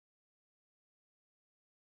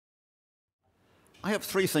I have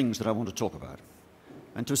three things that I want to talk about.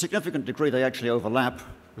 And to a significant degree, they actually overlap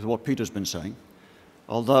with what Peter's been saying,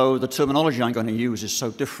 although the terminology I'm going to use is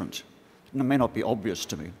so different. It may not be obvious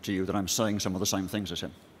to you that I'm saying some of the same things as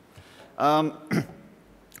him. The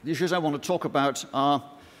issues I want to talk about are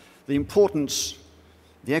the importance,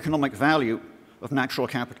 the economic value of natural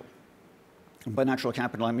capital. And by natural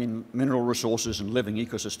capital, I mean mineral resources and living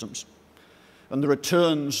ecosystems, and the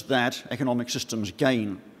returns that economic systems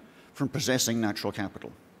gain from possessing natural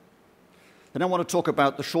capital. Then I want to talk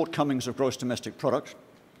about the shortcomings of gross domestic product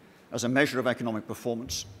as a measure of economic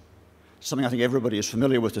performance, something I think everybody is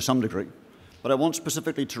familiar with to some degree, but I want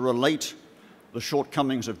specifically to relate the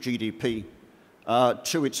shortcomings of GDP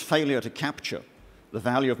to its failure to capture the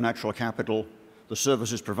value of natural capital, the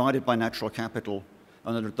services provided by natural capital,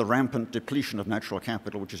 and the rampant depletion of natural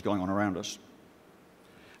capital which is going on around us.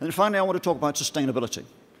 And then finally, I want to talk about sustainability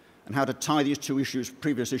and how to tie these two issues,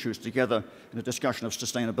 previous issues, together in a discussion of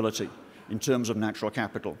sustainability in terms of natural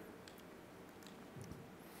capital.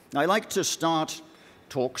 Now, I like to start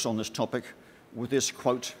talks on this topic with this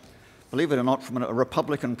quote, believe it or not, from a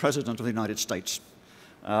Republican president of the United States.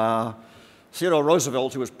 Theodore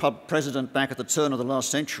Roosevelt, who was president back at the turn of the last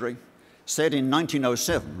century, said in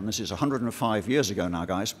 1907, and this is 105 years ago now,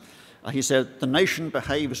 guys, he said, "The nation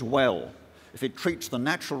behaves well if it treats the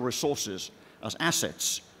natural resources as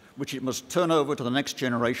assets which it must turn over to the next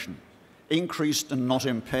generation, increased and not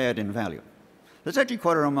impaired in value." That's actually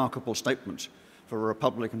quite a remarkable statement for a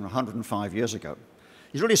Republican 105 years ago.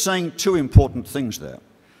 He's really saying two important things there.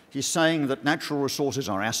 He's saying that natural resources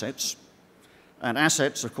are assets, and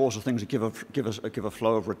assets, of course, are things that give a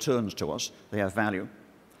flow of returns to us. They have value.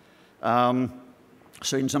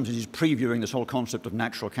 So in some sense, he's previewing this whole concept of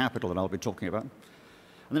natural capital that I'll be talking about. And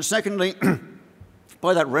then secondly,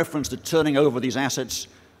 by that reference to turning over these assets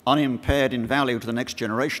unimpaired in value to the next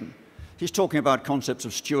generation, he's talking about concepts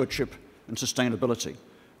of stewardship and sustainability,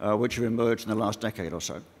 which have emerged in the last decade or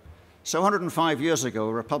so. So 105 years ago,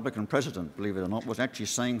 a Republican president, believe it or not, was actually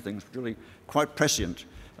saying things really quite prescient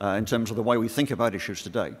in terms of the way we think about issues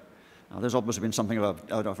today. There's obviously been something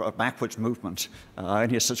of a backwards movement in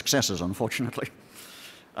his successors, unfortunately.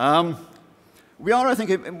 We are, I think,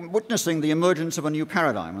 witnessing the emergence of a new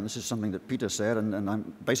paradigm, and this is something that Peter said, and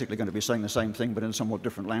I'm basically going to be saying the same thing, but in a somewhat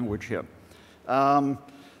different language here. The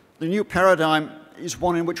new paradigm is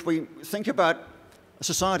one in which we think about a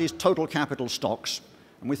society's total capital stocks,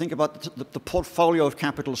 and we think about the portfolio of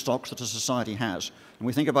capital stocks that a society has, and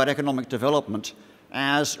we think about economic development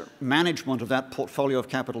as management of that portfolio of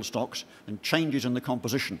capital stocks and changes in the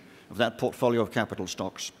composition of that portfolio of capital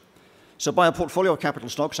stocks. So by a portfolio of capital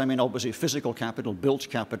stocks, I mean obviously physical capital, built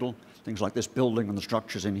capital, things like this building and the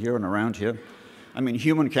structures in here and around here. I mean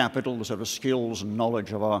human capital, the sort of skills and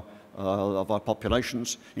knowledge of our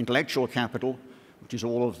populations. Intellectual capital, which is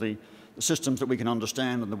all of the systems that we can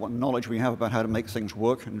understand and the knowledge we have about how to make things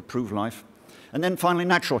work and improve life. And then finally,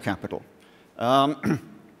 natural capital.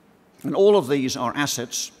 And all of these are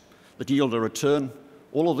assets that yield a return.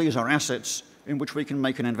 All of these are assets in which we can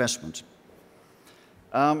make an investment.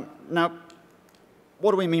 Now,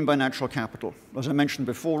 what do we mean by natural capital? As I mentioned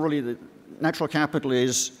before, really, natural capital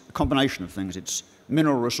is a combination of things. It's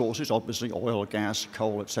mineral resources, obviously, oil, gas,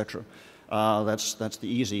 coal, etc. That's the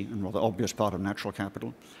easy and rather obvious part of natural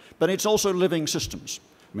capital. But it's also living systems.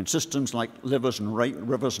 I mean, systems like rivers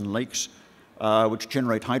and lakes, which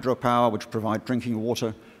generate hydropower, which provide drinking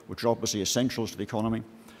water, which are obviously essentials to the economy.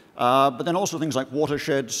 But then also things like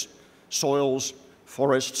watersheds, soils,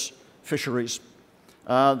 forests, fisheries.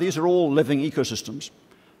 These are all living ecosystems.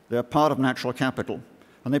 They're part of natural capital,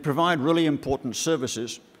 and they provide really important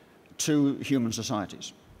services to human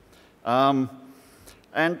societies. And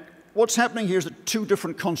what's happening here is that two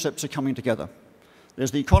different concepts are coming together.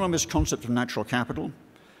 There's the economist concept of natural capital,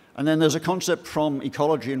 and then there's a concept from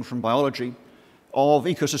ecology and from biology of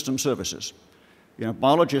ecosystem services. You know,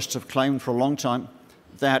 biologists have claimed for a long time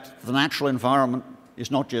that the natural environment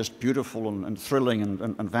is not just beautiful and thrilling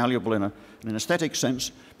and valuable in an aesthetic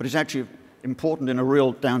sense, but it's actually important in a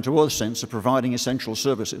real down-to-earth sense of providing essential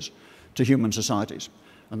services to human societies.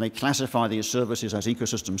 And they classify these services as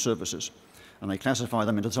ecosystem services. And they classify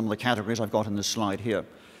them into some of the categories I've got in this slide here.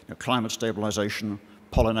 You know, climate stabilization,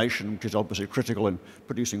 pollination, which is obviously critical in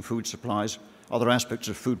producing food supplies, other aspects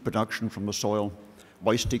of food production from the soil,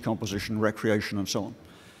 waste decomposition, recreation, and so on.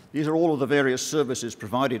 These are all of the various services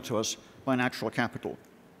provided to us by natural capital.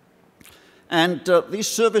 And these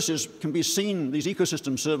services can be seen, these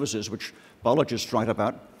ecosystem services, which biologists write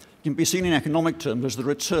about, can be seen in economic terms as the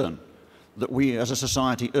return that we as a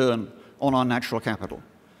society earn on our natural capital.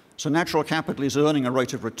 So natural capital is earning a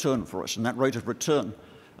rate of return for us, and that rate of return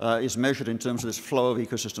is measured in terms of this flow of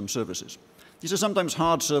ecosystem services. These are sometimes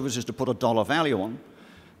hard services to put a dollar value on,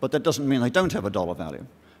 but that doesn't mean they don't have a dollar value.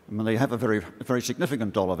 I mean, they have a very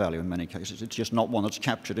significant dollar value in many cases. It's just not one that's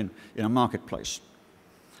captured in a marketplace.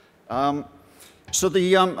 So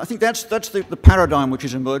I think that's the paradigm which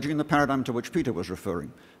is emerging, and the paradigm to which Peter was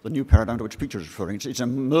referring, the new paradigm to which Peter was referring. It's a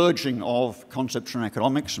merging of concepts from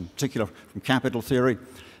economics, in particular from capital theory,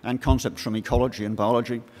 and concepts from ecology and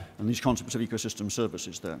biology, and these concepts of ecosystem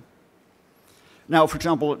services there. Now, for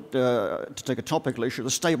example, to take a topical issue,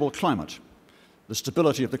 the stable climate, the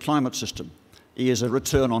stability of the climate system is a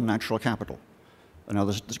return on natural capital. Now,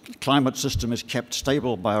 the climate system is kept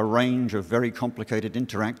stable by a range of very complicated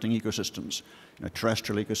interacting ecosystems,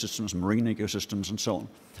 terrestrial ecosystems, marine ecosystems, and so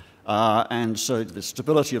on. And so the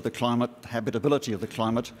stability of the climate, habitability of the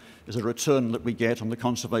climate, is a return that we get on the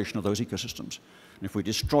conservation of those ecosystems. And if we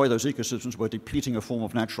destroy those ecosystems, we're depleting a form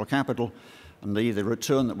of natural capital, and the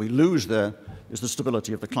return that we lose there is the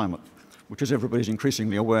stability of the climate, which, as everybody's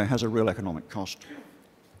increasingly aware, has a real economic cost.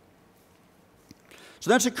 So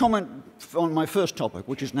that's a comment on my first topic,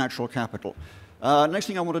 which is natural capital. Next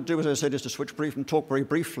thing I want to do, as I said, is to switch brief and talk very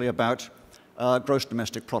briefly about gross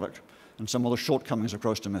domestic product and some of the shortcomings of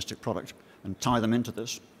gross domestic product and tie them into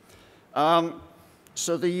this.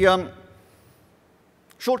 So the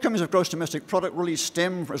shortcomings of gross domestic product really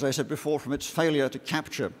stem, as I said before, from its failure to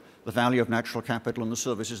capture the value of natural capital and the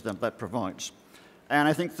services that that provides. And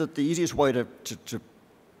I think that the easiest way to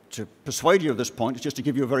persuade you of this point is just to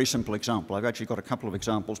give you a very simple example. I've actually got a couple of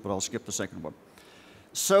examples, but I'll skip the second one.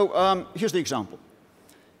 So here's the example.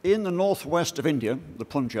 In the northwest of India, the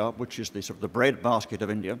Punjab, which is the sort of the breadbasket of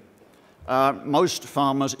India, most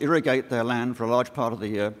farmers irrigate their land for a large part of the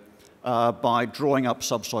year by drawing up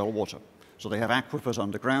subsoil water. So they have aquifers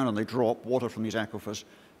underground, and they draw up water from these aquifers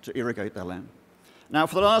to irrigate their land. Now,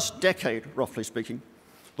 for the last decade, roughly speaking,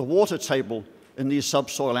 the water table in these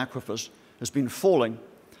subsoil aquifers has been falling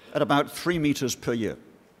at about 3 meters per year.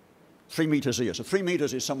 3 meters a year. So 3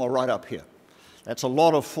 meters is somewhere right up here. That's a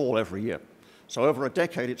lot of fall every year. So over a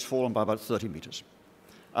decade, it's fallen by about 30 meters.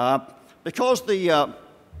 Because the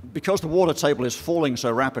water table is falling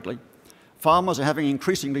so rapidly, farmers are having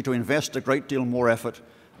increasingly to invest a great deal more effort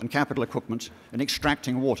and capital equipment in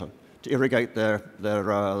extracting water to irrigate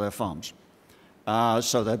their farms.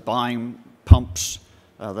 So they're buying pumps,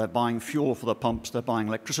 they're buying fuel for the pumps, they're buying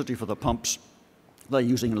electricity for the pumps, they're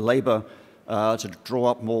using labor to draw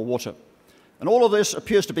up more water. And all of this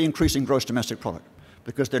appears to be increasing gross domestic product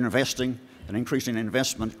because they're investing. An increase in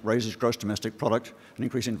investment raises gross domestic product, an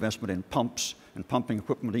increase in investment in pumps and pumping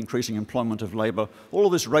equipment, increasing employment of labor. All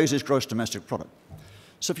of this raises gross domestic product.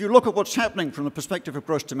 So if you look at what's happening from the perspective of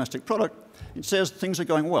gross domestic product, it says things are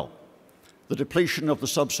going well. The depletion of the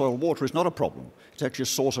subsoil water is not a problem. It's actually a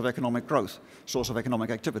source of economic growth, source of economic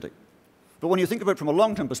activity. But when you think of it from a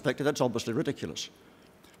long-term perspective, that's obviously ridiculous.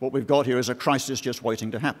 What we've got here is a crisis just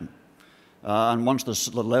waiting to happen. And once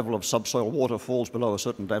the level of subsoil water falls below a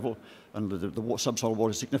certain level and the subsoil water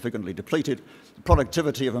is significantly depleted, the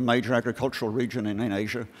productivity of a major agricultural region in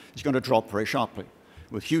Asia is going to drop very sharply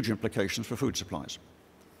with huge implications for food supplies.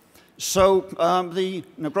 So the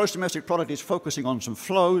gross domestic product is focusing on some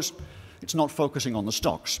flows. It's not focusing on the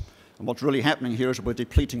stocks. And what's really happening here is we're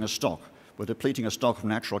depleting a stock. We're depleting a stock of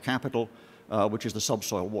natural capital, which is the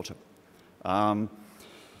subsoil water.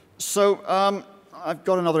 I've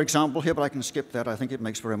got another example here, but I can skip that. I think it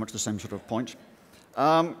makes very much the same sort of point.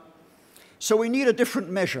 So we need a different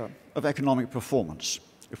measure of economic performance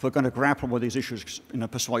if we're going to grapple with these issues in a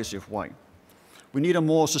persuasive way. We need a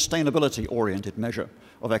more sustainability-oriented measure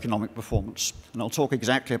of economic performance. And I'll talk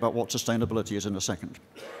exactly about what sustainability is in a second.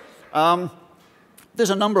 There's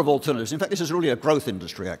a number of alternatives. In fact, this is really a growth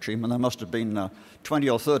industry, actually. I mean, there must have been 20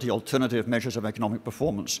 or 30 alternative measures of economic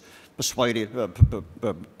performance persuaded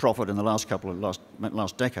profit in the last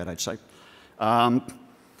decade, I'd say. One,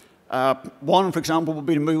 for example, would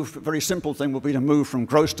be to move, a very simple thing would be to move from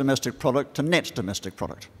gross domestic product to net domestic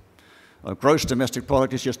product. Gross domestic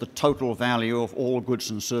product is just the total value of all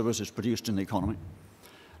goods and services produced in the economy.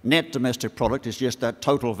 Net domestic product is just that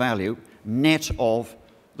total value net of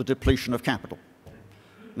the depletion of capital.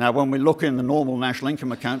 Now, when we look in the normal national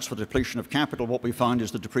income accounts for depletion of capital, what we find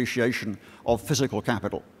is the depreciation of physical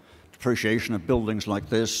capital, depreciation of buildings like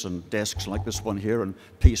this and desks like this one here and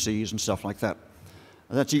PCs and stuff like that.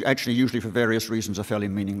 That's actually usually for various reasons a fairly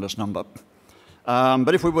meaningless number.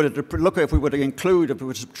 But if we were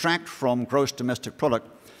to subtract from gross domestic product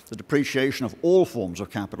the depreciation of all forms of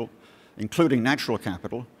capital, including natural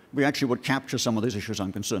capital, we actually would capture some of these issues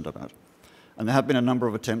I'm concerned about. And there have been a number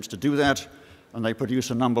of attempts to do that, and they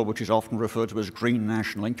produce a number which is often referred to as green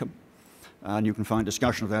national income. And you can find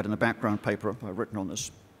discussion of that in the background paper I've written on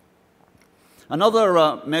this.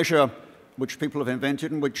 Another measure which people have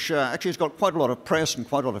invented and which actually has got quite a lot of press and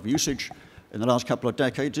quite a lot of usage in the last couple of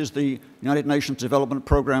decades is the United Nations Development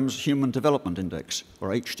Programme's Human Development Index, or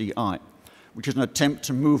HDI, which is an attempt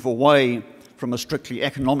to move away from a strictly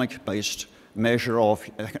economic-based measure of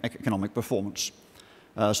economic performance.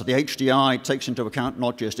 So the HDI takes into account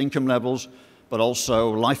not just income levels, but also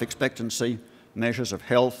life expectancy, measures of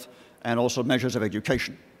health, and also measures of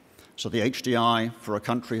education. So the HDI for a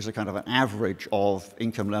country is a kind of an average of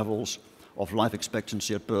income levels, of life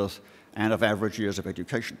expectancy at birth, and of average years of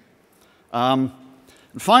education. And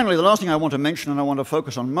finally, the last thing I want to mention and I want to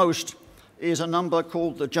focus on most is a number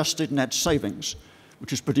called the adjusted net savings,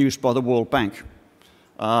 which is produced by the World Bank.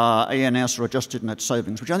 ANS, or adjusted net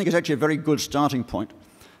savings, which I think is actually a very good starting point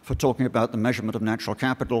for talking about the measurement of natural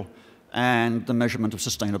capital and the measurement of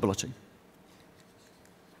sustainability.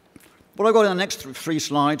 What I've got in the next three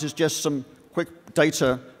slides is just some quick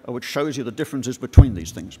data which shows you the differences between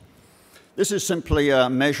these things. This is simply a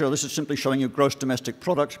measure, this is simply showing you gross domestic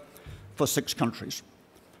product for 6 countries.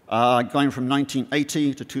 Going from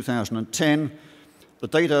 1980 to 2010, the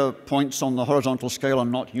data points on the horizontal scale are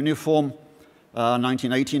not uniform.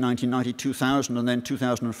 1980, 1990, 2000, and then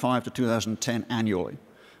 2005 to 2010 annually.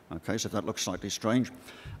 Okay, so that looks slightly strange.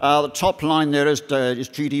 The top line there is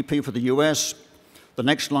GDP for the US. The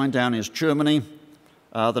next line down is Germany.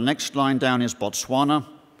 The next line down is Botswana.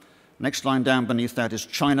 Next line down beneath that is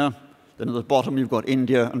China. Then at the bottom you've got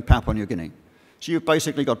India and Papua New Guinea. So you've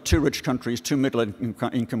basically got 2 rich countries, 2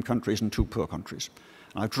 middle-income countries, and 2 poor countries.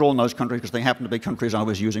 And I've drawn those countries because they happen to be countries I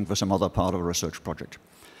was using for some other part of a research project.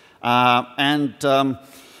 They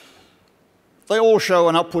all show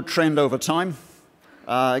an upward trend over time,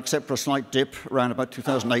 except for a slight dip around about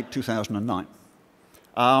 2008, 2009.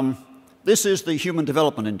 This is the Human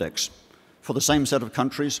Development Index for the same set of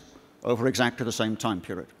countries over exactly the same time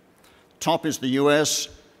period. Top is the US,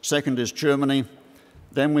 second is Germany,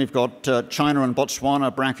 then we've got China and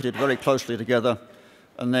Botswana bracketed very closely together,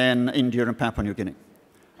 and then India and Papua New Guinea.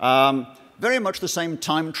 Very much the same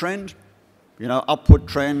time trend. You know, upward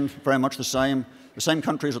trend, very much the same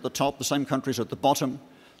countries at the top, the same countries at the bottom.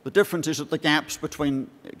 The difference is that the gap between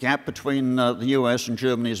the US and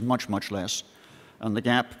Germany is much, much less. And the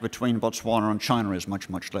gap between Botswana and China is much,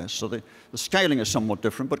 much less. So the scaling is somewhat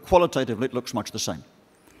different, but qualitatively it looks much the same.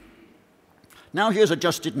 Now here's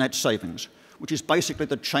adjusted net savings, which is basically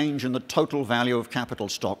the change in the total value of capital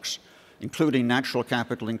stocks, including natural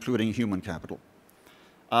capital, including human capital.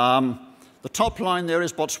 The top line there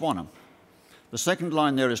is Botswana. The second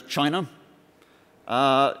line there is China.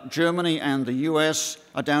 Germany and the US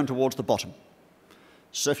are down towards the bottom.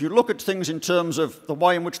 So if you look at things in terms of the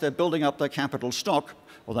way in which they're building up their capital stock,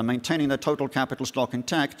 or they're maintaining their total capital stock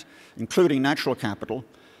intact, including natural capital,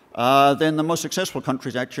 then the most successful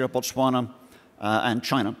countries actually are Botswana and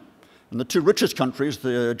China. And the 2 richest countries,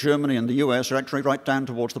 Germany and the US, are actually right down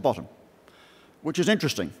towards the bottom, which is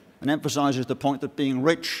interesting and emphasizes the point that being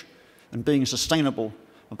rich and being sustainable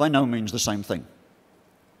are by no means the same thing.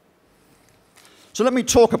 So let me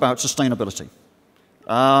talk about sustainability.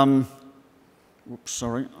 Oops,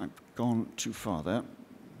 sorry, I've gone too far there.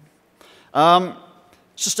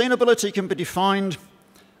 Sustainability can be defined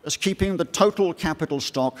as keeping the total capital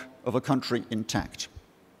stock of a country intact.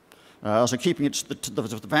 So keeping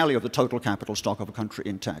the value of the total capital stock of a country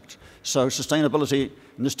intact. So sustainability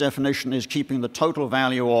in this definition is keeping the total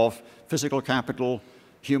value of physical capital,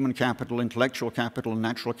 human capital, intellectual capital, and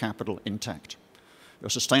natural capital intact. You're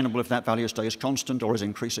sustainable if that value stays constant or is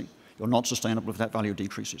increasing. You're not sustainable if that value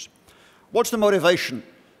decreases. What's the motivation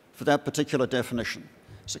for that particular definition?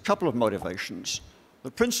 It's a couple of motivations. The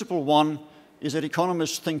principal one is that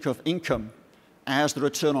economists think of income as the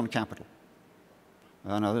return on capital.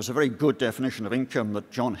 Now, there's a very good definition of income that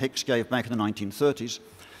John Hicks gave back in the 1930s.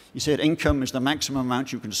 He said income is the maximum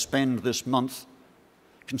amount you can spend this month,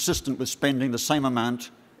 consistent with spending the same amount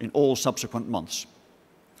in all subsequent months.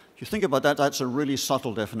 If you think about that, that's a really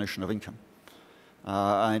subtle definition of income.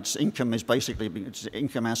 Income is basically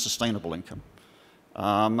income as sustainable income.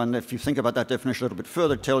 And if you think about that definition a little bit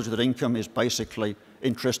further, it tells you that income is basically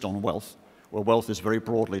interest on wealth, where wealth is very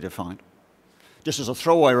broadly defined. Just as a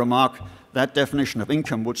throwaway remark, that definition of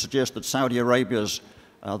income would suggest that Saudi Arabia's,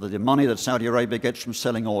 the money that Saudi Arabia gets from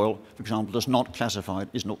selling oil, for example, would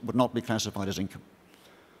not be classified as income,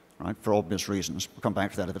 right, for obvious reasons. We'll come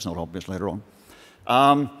back to that if it's not obvious later on.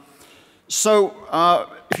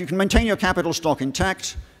 If you can maintain your capital stock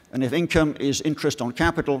intact, and if income is interest on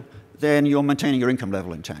capital, then you're maintaining your income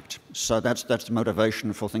level intact. So that's the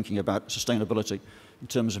motivation for thinking about sustainability in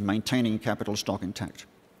terms of maintaining capital stock intact.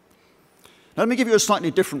 Now, let me give you a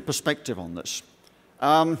slightly different perspective on this.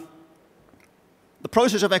 The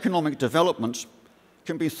process of economic development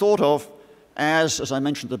can be thought of as I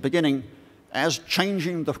mentioned at the beginning, as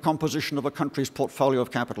changing the composition of a country's portfolio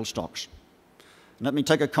of capital stocks. And let me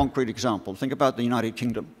take a concrete example. Think about the United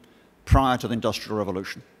Kingdom prior to the Industrial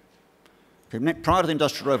Revolution. Okay, prior to the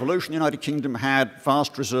Industrial Revolution, the United Kingdom had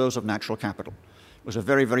vast reserves of natural capital. It was a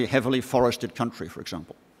very, very heavily forested country, for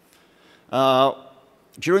example.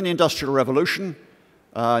 During the Industrial Revolution,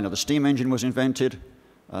 the steam engine was invented.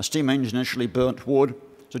 Steam engine initially burnt wood.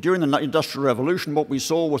 So during the Industrial Revolution, what we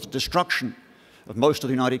saw was the destruction of most of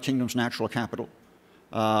the United Kingdom's natural capital.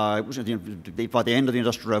 By the end of the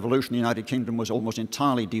Industrial Revolution, the United Kingdom was almost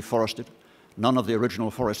entirely deforested. None of the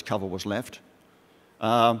original forest cover was left.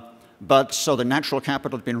 So the natural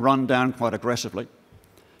capital had been run down quite aggressively.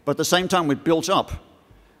 But at the same time, we built up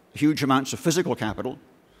huge amounts of physical capital,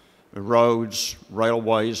 roads,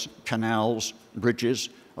 railways, canals, bridges,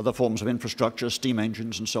 other forms of infrastructure, steam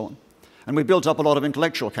engines, and so on. And we built up a lot of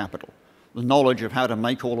intellectual capital, the knowledge of how to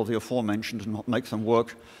make all of the aforementioned and make them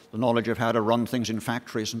work, the knowledge of how to run things in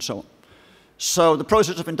factories, and so on. So the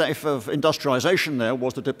process of industrialization there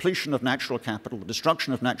was the depletion of natural capital, the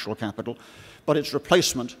destruction of natural capital, but its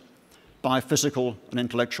replacement by physical and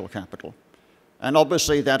intellectual capital. And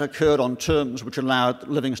obviously that occurred on terms which allowed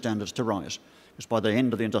living standards to rise. Because by the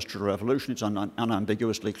end of the Industrial Revolution, it's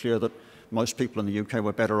unambiguously clear that most people in the UK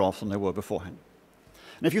were better off than they were beforehand.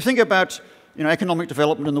 And if you think about economic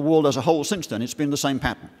development in the world as a whole since then, it's been the same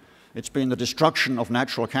pattern. It's been the destruction of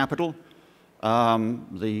natural capital,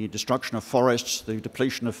 the destruction of forests, the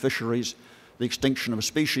depletion of fisheries, the extinction of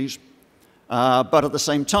species. But at the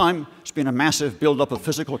same time, it's been a massive build-up of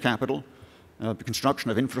physical capital, the construction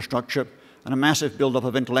of infrastructure, and a massive build-up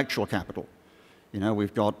of intellectual capital.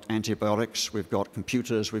 We've got antibiotics, we've got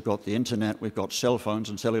computers, we've got the internet, we've got cell phones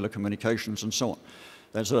and cellular communications and so on.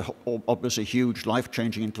 There's obviously huge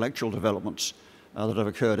life-changing intellectual developments that have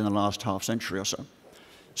occurred in the last half century or so.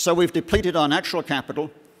 So we've depleted our natural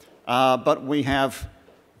capital, but we have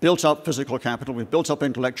built up physical capital, we've built up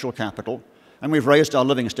intellectual capital, and we've raised our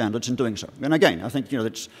living standards in doing so. And again, I think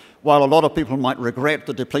while a lot of people might regret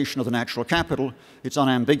the depletion of the natural capital, it's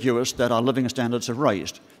unambiguous that our living standards have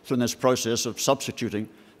raised through this process of substituting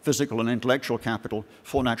physical and intellectual capital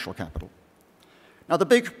for natural capital. Now, the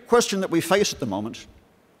big question that we face at the moment,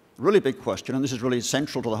 really big question, and this is really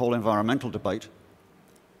central to the whole environmental debate,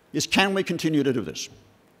 is can we continue to do this?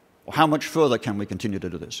 Or how much further can we continue to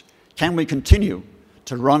do this? Can we continue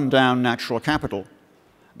to run down natural capital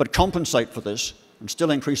but compensate for this and still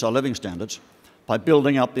increase our living standards by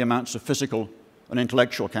building up the amounts of physical and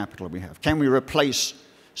intellectual capital we have? Can we replace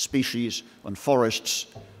species and forests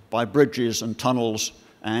by bridges and tunnels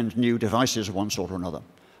and new devices of one sort or another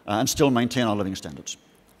and still maintain our living standards?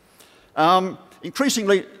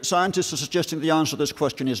 Increasingly, scientists are suggesting the answer to this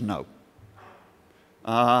question is no.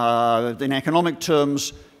 In economic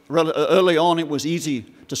terms, early on it was easy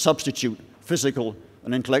to substitute physical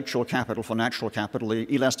and intellectual capital for natural capital.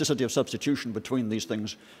 The elasticity of substitution between these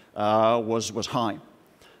things was high.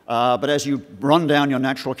 But as you run down your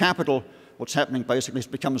natural capital, what's happening basically is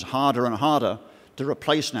it becomes harder and harder to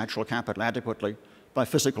replace natural capital adequately by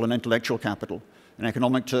physical and intellectual capital. In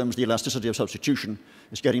economic terms, the elasticity of substitution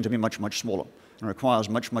is getting to be much, much smaller and requires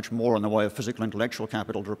much, much more in the way of physical and intellectual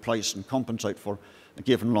capital to replace and compensate for a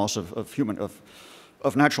given loss of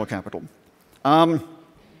natural capital.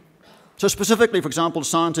 So specifically, for example,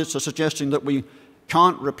 scientists are suggesting that we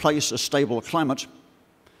can't replace a stable climate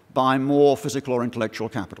by more physical or intellectual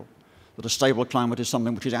capital, that a stable climate is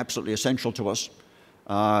something which is absolutely essential to us.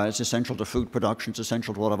 It's essential to food production, it's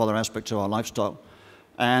essential to a lot of other aspects of our lifestyle,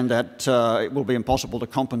 and that it will be impossible to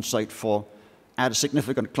compensate for a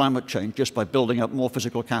significant climate change just by building up more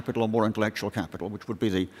physical capital or more intellectual capital, which would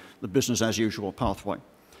be the business-as-usual pathway.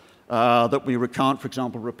 That we can't, for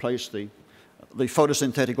example, replace the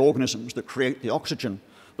photosynthetic organisms that create the oxygen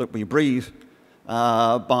that we breathe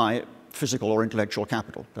by physical or intellectual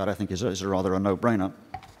capital. That, I think, is rather a no-brainer.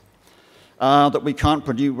 That we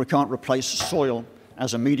can't replace soil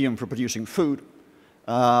as a medium for producing food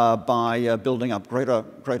by building up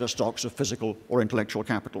greater stocks of physical or intellectual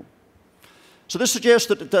capital. So this suggests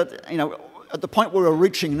that at the point where we're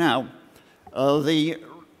reaching now, the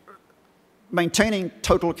maintaining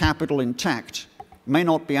total capital intact may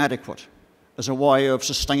not be adequate as a way of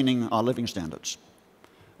sustaining our living standards.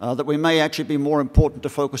 That we may actually be more important to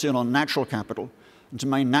focus in on natural capital and to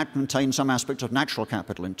maintain some aspects of natural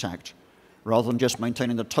capital intact, rather than just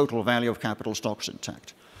maintaining the total value of capital stocks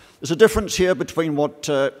intact. There's a difference here between what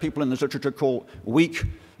people in the literature call weak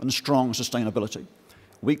and strong sustainability.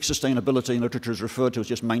 Weak sustainability in literature is referred to as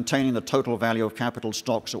just maintaining the total value of capital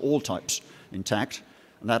stocks of all types intact,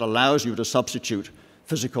 and that allows you to substitute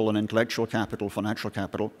physical and intellectual capital for natural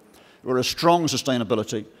capital. Whereas strong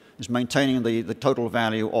sustainability is maintaining the total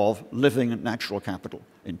value of living natural capital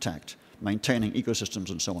intact, maintaining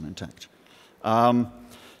ecosystems and so on intact. I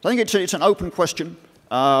think it's an open question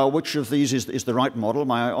which of these is the right model.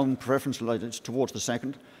 My own preference is towards the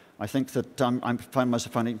second. I think that I find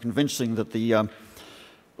myself finding convincing that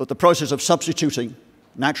the process of substituting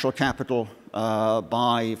natural capital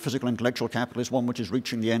by physical and intellectual capital is one which is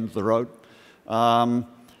reaching the end of the road.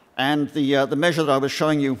 And the measure that I was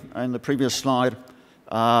showing you in the previous slide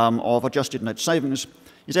of adjusted net savings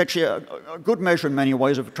is actually a good measure in many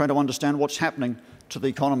ways of trying to understand what's happening to the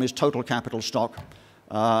economy's total capital stock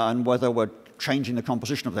and whether we're changing the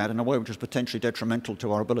composition of that in a way which is potentially detrimental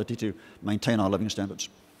to our ability to maintain our living standards.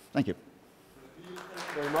 Thank you.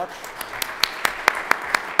 Thank you very much.